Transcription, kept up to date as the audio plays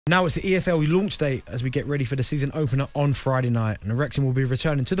Now it's the EFL launch date as we get ready for the season opener on Friday night, and Wrexham will be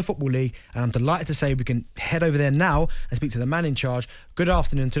returning to the Football League, and I'm delighted to say we can head over there now and speak to the man in charge. Good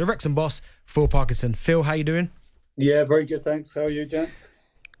afternoon to the Wrexham boss, Phil Parkinson. Phil, how you doing? Yeah, very good, thanks. How are you, gents?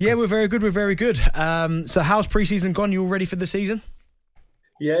 Yeah, we're very good, So how's pre-season gone? You all ready for the season?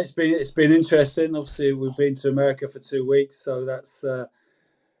 Yeah, it's been interesting. Obviously, we've been to America for 2 weeks, so that's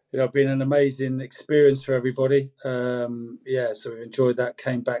been an amazing experience for everybody. So we've enjoyed that.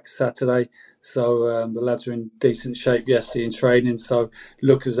 Came back Saturday, so the lads are in decent shape yesterday in training. So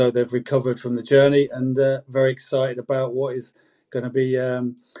look as though they've recovered from the journey, and very excited about what is going to be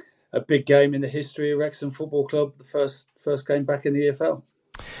a big game in the history of Wrexham Football Club. The first game back in the EFL.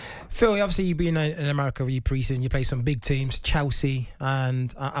 Phil, obviously you've been in America for your pre-season. You play some big teams, Chelsea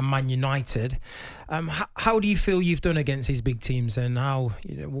and Man United. How do you feel you've done against these big teams, and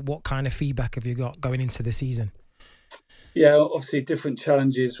what kind of feedback have you got going into the season? Yeah, obviously different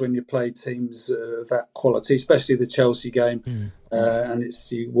challenges when you play teams of that quality, especially the Chelsea game, and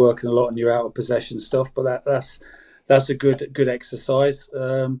it's you working a lot on your out of possession stuff. But that's a good exercise.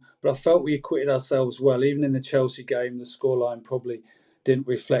 But I felt we acquitted ourselves well, even in the Chelsea game. The scoreline probably didn't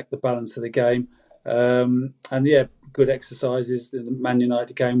reflect the balance of the game. Good exercises. The Man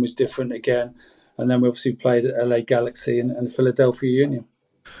United game was different again. And then we obviously played at LA Galaxy and Philadelphia Union.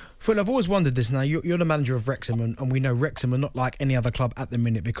 Phil, I've always wondered this now. You're the manager of Wrexham, and we know Wrexham are not like any other club at the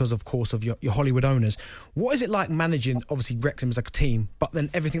minute because, of course, of your Hollywood owners. What is it like managing, obviously, Wrexham as a team, but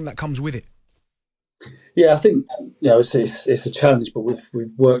then everything that comes with it? Yeah, I think it's a challenge, but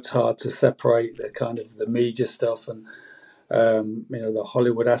we've worked hard to separate the kind of the media stuff and the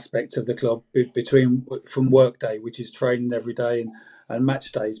Hollywood aspect of the club from work day, which is training every day, and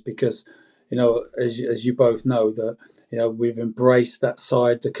match days, because as you both know that we've embraced that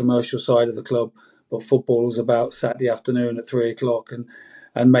side, the commercial side of the club, but football is about Saturday afternoon at 3:00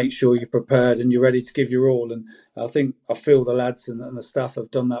 and make sure you're prepared and you're ready to give your all. And I feel the lads and the staff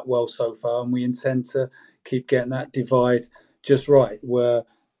have done that well so far, and we intend to keep getting that divide just right, where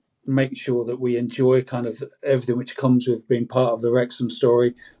make sure that we enjoy kind of everything which comes with being part of the Wrexham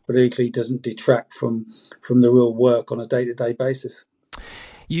story, but equally doesn't detract from the real work on a day-to-day basis.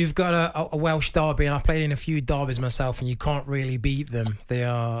 You've got a Welsh derby, and I've played in a few derbies myself, and you can't really beat them. They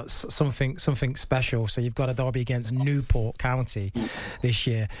are something special. So you've got a derby against Newport County this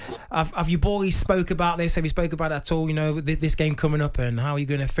year. Have you boys spoke about this? Have you spoke about it at all? This game coming up, and how are you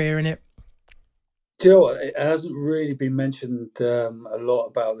going to fare in it? Do you know what? It hasn't really been mentioned a lot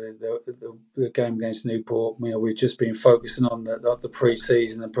about the game against Newport. We've just been focusing on the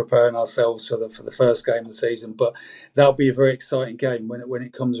pre-season and preparing ourselves for the first game of the season. But that'll be a very exciting game when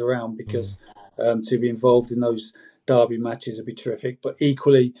it comes around, because to be involved in those derby matches would be terrific. But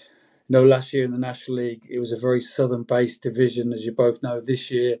equally, last year in the National League, it was a very southern-based division, as you both know.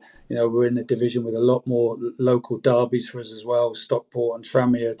 This year, we're in a division with a lot more local derbies for us as well. Stockport and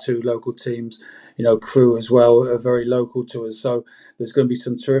Tranmere, two local teams. Crewe as well are very local to us. So there's going to be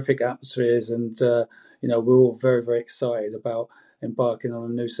some terrific atmospheres, and we're all very, very excited about embarking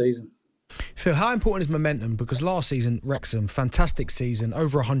on a new season. Phil, how important is momentum? Because last season, Wrexham, fantastic season,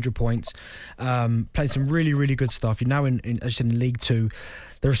 over 100 points, played some really, really good stuff. You're now in League Two.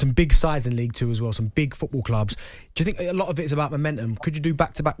 There are some big sides in League Two as well, some big football clubs. Do you think a lot of it is about momentum? Could you do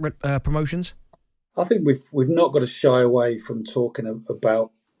back-to-back promotions? I think we've not got to shy away from talking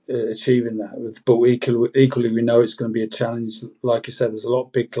about achieving that, but equally we know it's going to be a challenge. Like you said, there's a lot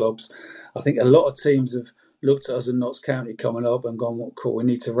of big clubs. I think a lot of teams have looked at us in Notts County coming up and gone, well, cool, we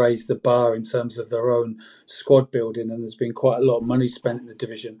need to raise the bar in terms of their own squad building, and there's been quite a lot of money spent in the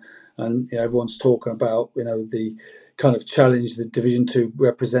division, and everyone's talking about the kind of challenge that Division 2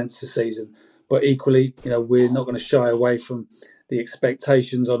 represents this season. But equally, we're not going to shy away from the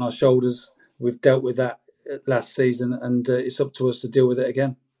expectations on our shoulders. We've dealt with that last season, and it's up to us to deal with it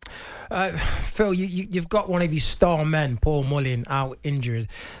again. Phil, you've got one of your star men, Paul Mullin, out injured,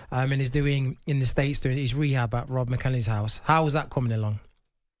 and is doing in the States doing his rehab at Rob McElhenney's house. How is that coming along?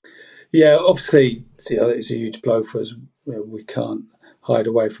 Yeah, obviously, it's a huge blow for us. We can't hide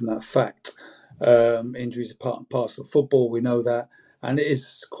away from that fact. Injuries are part and parcel of football. We know that, and it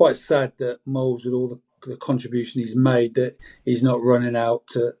is quite sad that Moles, with all the contribution he's made, that he's not running out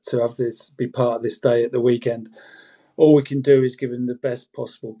to have this be part of this day at the weekend. All we can do is give him the best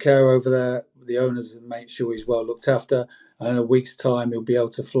possible care over there, the owners, and make sure he's well looked after. And in a week's time, he'll be able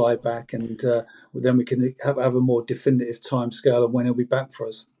to fly back, and then we can have a more definitive timescale of when he'll be back for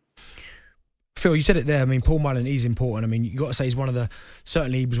us. Phil, you said it there. I mean, Paul Mullin is important. I mean, you got to say he was one of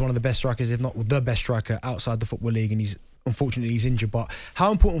the best strikers, if not the best striker outside the Football League, and he's unfortunately he's injured. But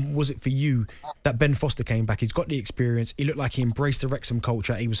how important was it for you that Ben Foster came back? He's got the experience. He looked like he embraced the Wrexham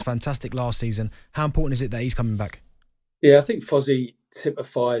culture. He was fantastic last season. How important is it that he's coming back? Yeah, I think Fozzie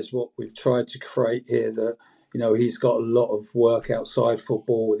typifies what we've tried to create here, that, you know, he's got a lot of work outside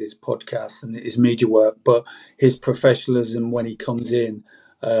football with his podcasts and his media work, but his professionalism when he comes in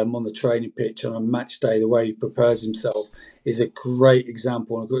on the training pitch on a match day, the way he prepares himself is a great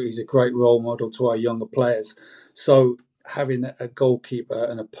example. He's a great role model to our younger players. So having a goalkeeper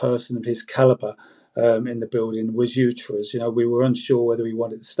and a person of his calibre in the building was huge for us. You know, we were unsure whether he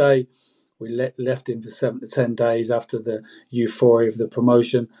wanted to stay. We left him for 7 to 10 days after the euphoria of the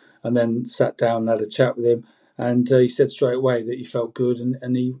promotion, and then sat down and had a chat with him. And he said straight away that he felt good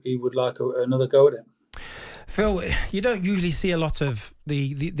and he would like another go at it. Phil, you don't usually see a lot of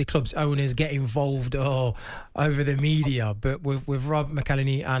the club's owners get involved or over the media, but with Rob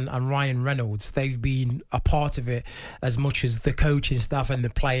McElhenney and Ryan Reynolds, they've been a part of it as much as the coaching staff and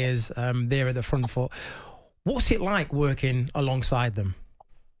the players there at the front foot. What's it like working alongside them?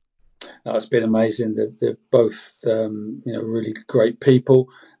 No, it's been amazing. They're both really great people.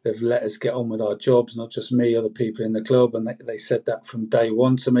 They've let us get on with our jobs, not just me, other people in the club, and they said that from day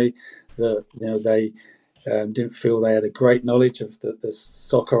one to me, that they didn't feel they had a great knowledge of the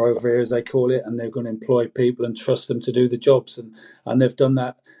soccer over here, as they call it, and they're going to employ people and trust them to do the jobs, and they've done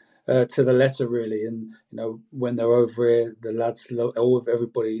that to the letter, really. And when they're over here, the lads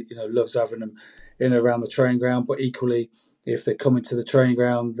everybody loves having them in and around the training ground. But equally, if they're coming to the training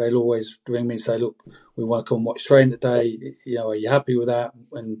ground, they'll always ring me and say, "Look, we want to come watch training today. Are you happy with that?"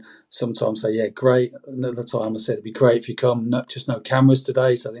 And sometimes say, "Yeah, great." Another time I said, "It'd be great if you come. No cameras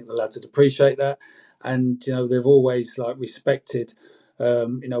today." So I think the lads would appreciate that. And they've always respected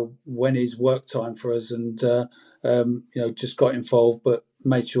when is work time for us, and just got involved, but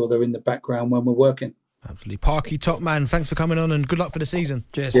made sure they're in the background when we're working. Absolutely. Parky, top man, thanks for coming on and good luck for the season.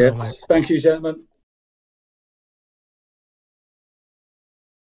 Cheers, Yeah, Phil, mate. Thank you, gentlemen.